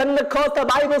day of Pentecost, the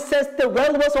Bible says the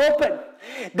well was open.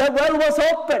 The well was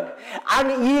open,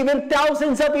 and even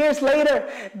thousands of years later,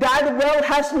 that well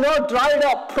has not dried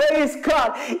up. Praise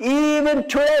God. Even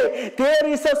today, there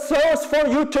is a source for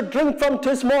you to drink from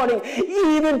this morning.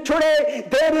 Even today,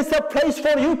 there is a place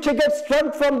for you to get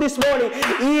strength from this morning.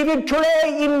 Even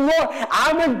today, in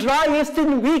your driest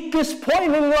and weakest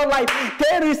point in your life,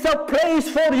 there is a place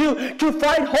for you to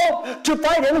find hope, to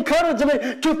find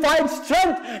encouragement, to find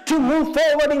strength, to move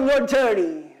forward in your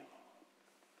journey.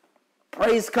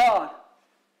 Praise God.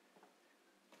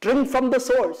 Drink from the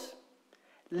source.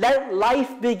 Let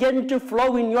life begin to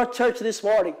flow in your church this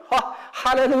morning.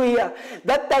 Hallelujah.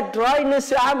 Let that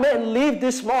dryness, amen, leave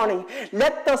this morning.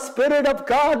 Let the Spirit of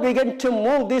God begin to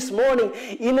move this morning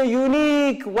in a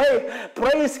unique way.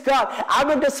 Praise God.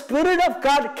 Amen. The Spirit of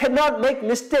God cannot make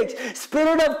mistakes.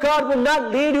 Spirit of God will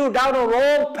not lead you down a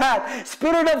wrong path.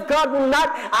 Spirit of God will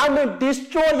not, amen,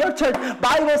 destroy your church.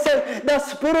 Bible says the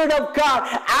Spirit of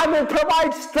God, amen,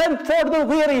 provides strength for the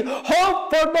weary,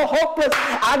 hope for the hopeless,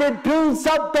 and it builds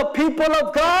up the people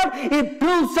of God, it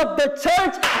builds up the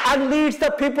church and leads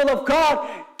the people of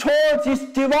God towards his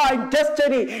divine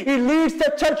destiny. It leads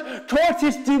the church towards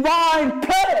his divine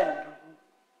plan.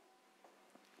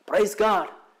 Praise God.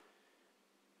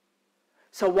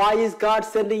 So why is God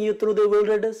sending you through the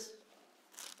wilderness?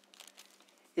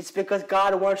 It's because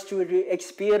God wants to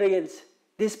experience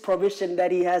this provision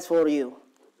that he has for you.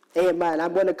 Amen.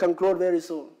 I'm going to conclude very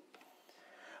soon.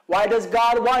 Why does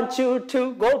God want you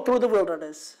to go through the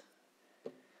wilderness?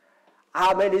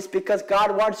 Amen. It's because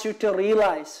God wants you to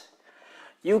realize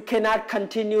you cannot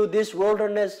continue this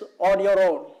wilderness on your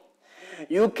own.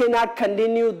 You cannot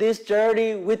continue this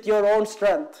journey with your own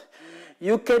strength.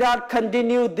 You cannot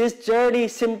continue this journey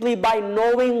simply by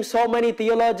knowing so many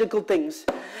theological things.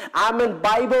 Amen.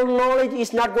 Bible knowledge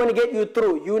is not going to get you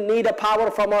through. You need a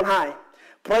power from on high.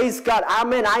 Praise God.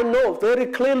 Amen. I know very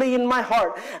clearly in my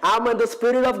heart. Amen. The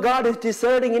Spirit of God is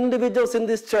discerning individuals in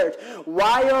this church.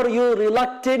 Why are you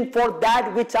reluctant for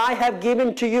that which I have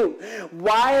given to you?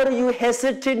 Why are you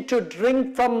hesitant to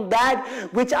drink from that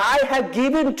which I have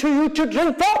given to you to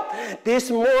drink from? This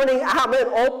morning, amen,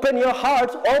 open your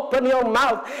hearts, open your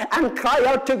mouth, and cry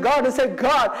out to God and say,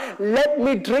 God, let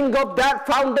me drink of that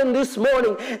fountain this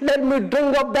morning. Let me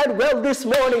drink of that well this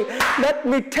morning. Let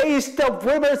me taste the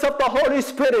rivers of the Holy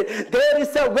Spirit. There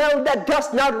is a well that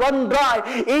does not run dry.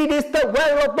 It is the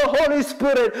well of the Holy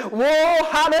Spirit. Whoa,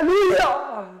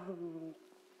 hallelujah.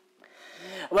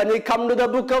 When we come to the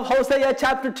book of Hosea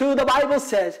chapter 2, the Bible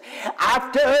says,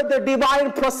 after the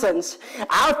divine presence,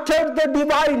 after the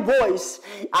divine voice,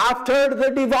 after the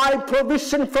divine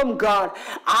provision from God,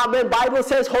 amen, Bible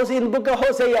says, in the book of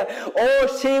Hosea,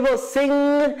 oh, she will sing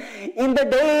in the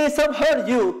days of her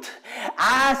youth,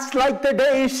 as like the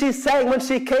days she sang when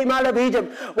she came out of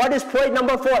Egypt. What is point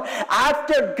number 4?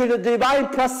 After the divine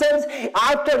presence,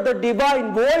 after the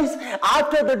divine voice,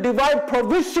 after the divine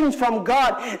provisions from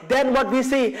God, then what we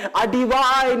see, a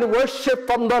divine worship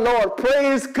from the Lord.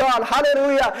 Praise God.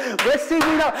 Hallelujah.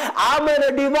 Receiving, amen,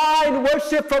 a divine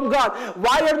worship from God.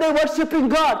 Why are they worshiping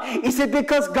God? Is it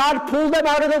because God pulled them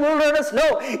out of the wilderness?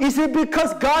 No. Is it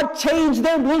because God changed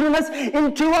their wilderness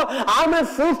into a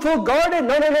fruitful garden?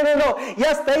 No.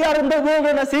 Yes, they are in the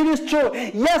wilderness. It is true.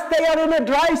 Yes, they are in a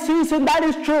dry season. That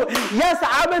is true. Yes,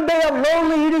 amen, they are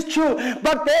lonely. It is true.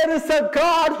 But there is a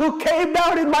God who came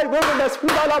down in my wilderness.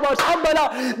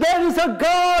 There is a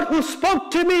God who spoke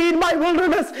to me in my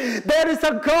wilderness. There is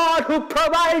a God who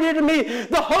provided me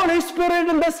the Holy Spirit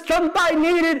and the strength I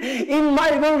needed in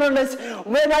my wilderness.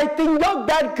 When I think of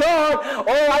that God,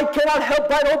 oh, I cannot help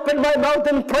but open my mouth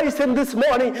and praise Him this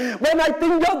morning. When I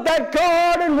think of that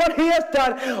God and what He has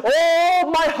done,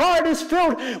 oh, my heart is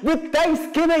filled with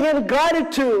thanksgiving and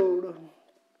gratitude.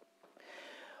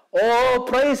 Oh,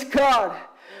 praise God.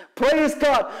 Praise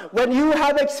God. When you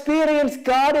have experienced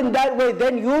God in that way,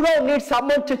 then you don't need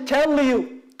someone to tell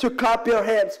you to clap your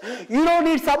hands. You don't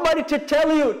need somebody to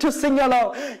tell you to sing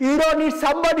along. You don't need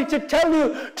somebody to tell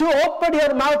you to open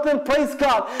your mouth and praise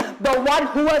God. The one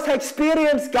who has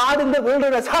experienced God in the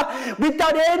wilderness,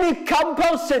 without any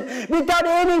compulsion, without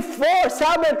any force,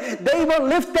 amen, they will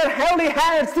lift their holy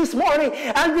hands this morning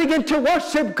and begin to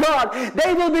worship God.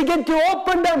 They will begin to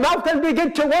open their mouth and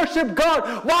begin to worship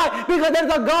God. Why? Because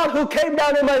there's a God who came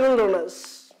down in my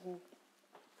wilderness.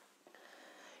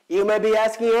 You may be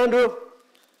asking, Andrew,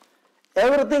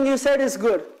 everything you said is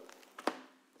good.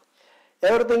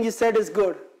 Everything you said is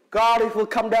good. God, it will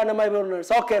come down in my wilderness.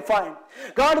 Okay, fine.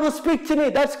 God will speak to me.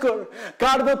 That's good.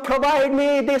 God will provide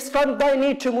me the strength I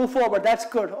need to move forward. That's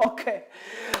good. Okay.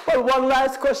 But one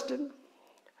last question.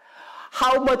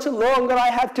 How much longer I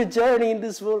have to journey in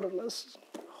this wilderness?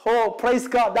 Oh, praise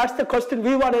God. That's the question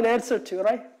we want an answer to,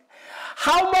 right?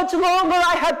 How much longer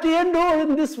I have to endure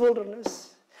in this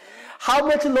wilderness? How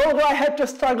much longer I have to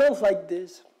struggle like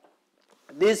this?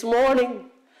 This morning,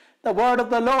 the word of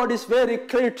the Lord is very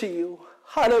clear to you.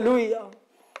 Hallelujah.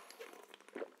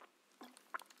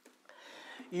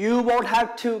 You won't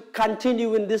have to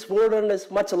continue in this wilderness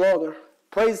much longer.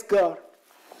 Praise God.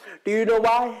 Do you know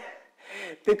why?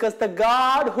 Because the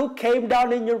God who came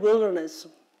down in your wilderness,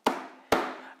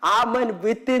 amen,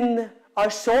 within a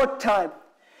short time,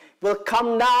 will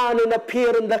come down and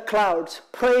appear in the clouds.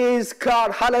 Praise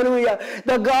God. Hallelujah.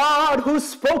 The God who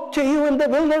spoke to you in the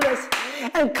wilderness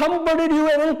and comforted you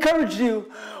and encouraged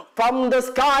you, from the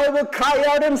sky will cry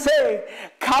out and say,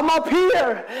 come up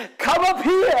here, come up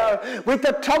here. With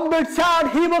the trumpet sound,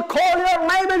 He will call your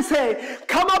name and say,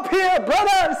 come up here,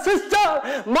 brother,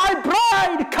 sister, my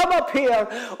bride, come up here.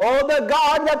 Oh, the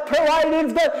God that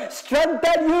provided the strength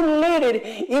that you needed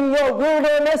in your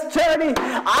wilderness journey,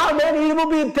 amen, He will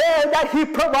be there that He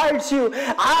provides you.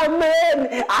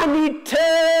 Amen, an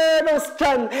eternal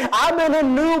strength, amen, a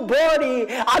new body,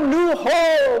 a new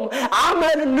home,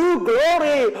 amen, a new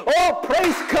glory. Oh,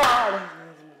 praise God.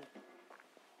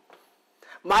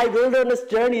 My wilderness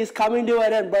journey is coming to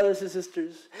an end, brothers and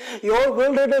sisters. Your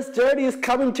wilderness journey is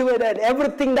coming to an end.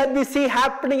 Everything that we see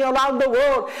happening around the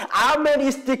world, amen,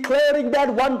 is declaring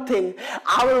that one thing.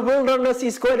 Our wilderness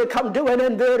is going to come to an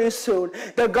end very soon.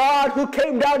 The God who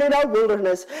came down in our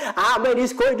wilderness, amen,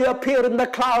 is going to appear in the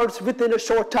clouds within a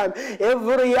short time.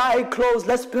 Every eye closed.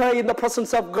 Let's pray in the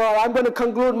presence of God. I'm going to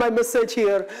conclude my message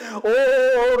here.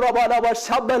 Oh,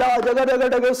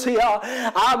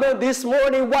 amen, this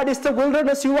morning, what is the wilderness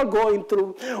wilderness you are going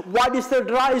through? What is the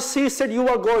dry season you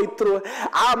are going through?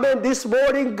 Amen. This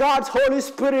morning, God's Holy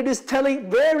Spirit is telling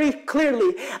very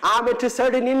clearly, amen, to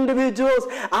certain individuals,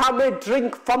 amen,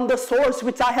 drink from the source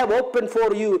which I have opened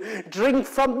for you. Drink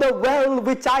from the well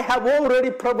which I have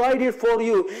already provided for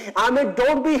you. Amen.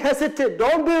 Don't be hesitant.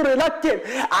 Don't be reluctant.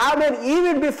 Amen.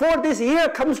 Even before this year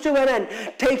comes to an end,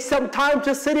 take some time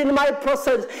to sit in my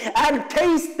presence and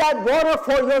taste that water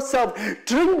for yourself.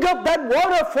 Drink up that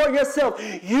water for yourself.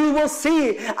 You will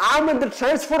see, amen, the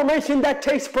transformation that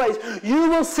takes place. You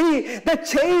will see the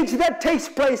change that takes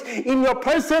place in your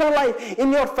personal life,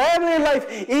 in your family life,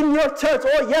 in your church.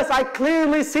 Oh yes, I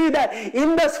clearly see that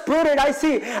in the Spirit. I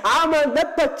see, amen,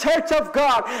 let the church of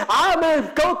God,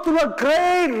 amen, go through a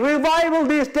great revival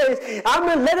these days.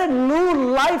 Amen, let a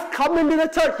new life come into the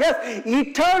church. Yes,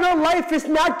 eternal life is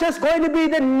not just going to be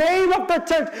the name of the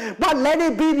church, but let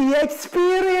it be the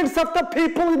experience of the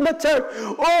people in the church.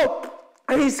 Oh,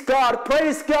 praise God,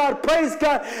 praise God, praise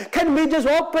God. Can we just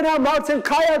open our mouths and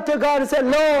cry out to God and say,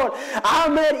 Lord,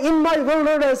 amen, in my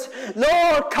wilderness,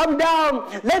 Lord, come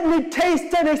down. Let me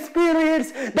taste and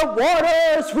experience the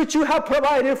waters which you have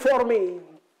provided for me.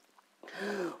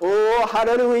 Oh,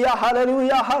 hallelujah,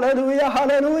 hallelujah, hallelujah,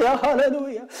 hallelujah,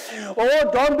 hallelujah.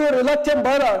 Oh, don't be reluctant,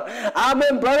 brother.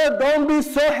 Amen, brother. Don't be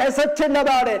so hesitant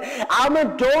about it.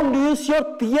 Amen. Don't use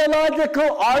your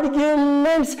theological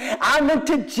arguments, amen,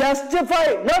 to justify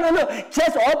it. No.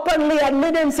 Just openly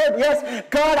admit and say, yes,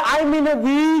 God, I'm in a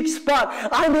weak spot.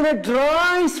 I'm in a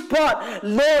dry spot.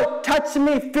 Lord, touch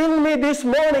me. Fill me this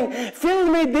morning. Fill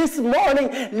me this morning.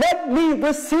 Let me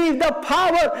receive the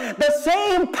power, the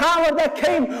same power that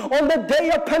came on the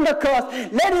day of Pentecost.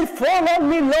 Let it fall on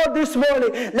me, Lord, this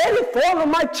morning. Let it fall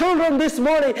on my children this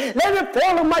morning. Let it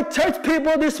fall on my church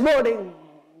people this morning.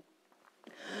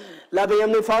 Loving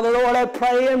Heavenly Father, Lord, I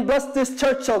pray and bless this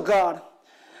church, oh God.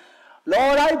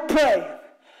 Lord, I pray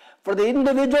for the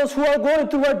individuals who are going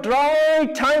through a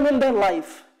dry time in their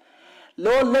life.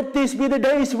 Lord, let these be the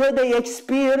days where they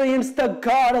experience the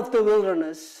God of the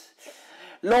wilderness.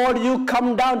 Lord, you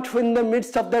come down to in the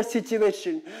midst of their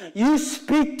situation. You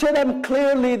speak to them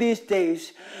clearly these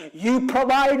days. You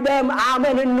provide them,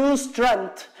 amen, a new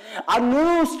strength,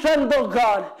 oh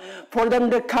God, for them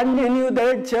to continue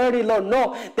their journey, Lord.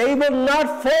 No, they will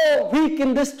not fall weak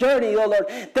in this journey, oh Lord.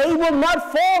 They will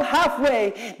not fall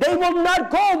halfway. They will not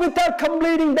go without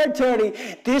completing their journey.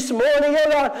 This morning, oh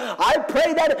Lord, I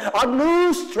pray that a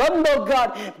new strength, oh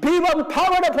God, be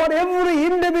empowered upon every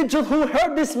individual who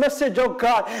heard this message, oh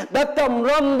God. Let them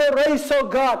run the race, oh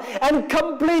God, and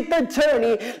complete the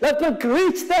journey. Let them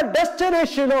reach their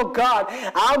destination, oh God.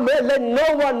 Amen. Let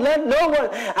no one,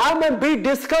 amen, be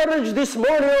discouraged this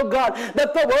morning, oh God.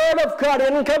 Let the word of God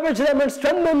encourage them and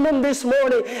strengthen them this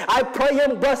morning. I pray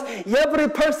and bless every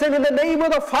person in the name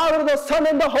of the Father, the Son,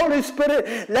 and the Holy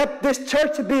Spirit. Let this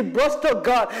church be blessed, oh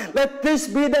God. Let this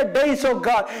be the days, oh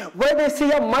God, where they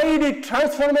see a mighty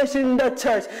transformation in the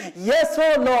church. Yes,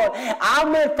 oh Lord.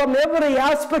 Amen. From every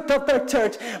aspect of the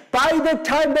church. By the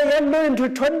time they enter into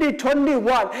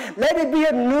 2021, let it be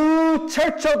a new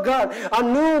church, oh God. A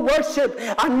new worship,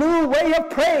 a new way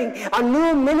of praying, a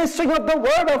new ministering of the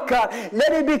word of God.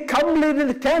 Let it be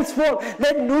completely transformed.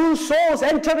 Let new souls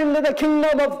enter into the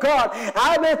kingdom of God.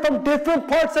 Amen. From different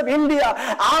parts of India.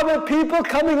 Amen. People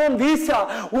coming on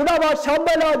visa.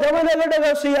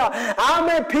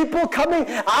 Amen. People coming,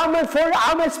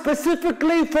 amen,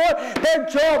 specifically for their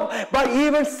job. But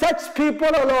even such people,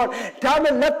 oh Lord,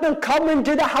 amen, let them come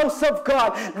into the house of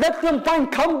God. Let them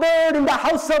find comfort in the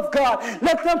house of God.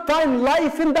 Let them find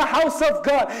life in the house of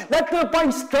God. Let them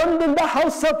find strength in the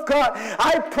house of God.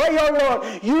 I pray, oh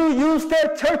Lord, you use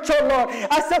their church, oh Lord,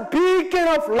 as a beacon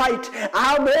of light,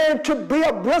 amen, to be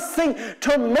a blessing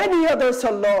to many others,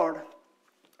 oh Lord.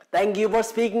 Thank you for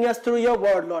speaking us through your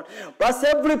word, Lord. Bless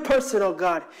every person, oh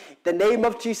God. In the name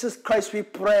of Jesus Christ we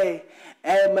pray.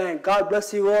 Amen. God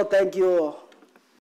bless you all. Thank you all.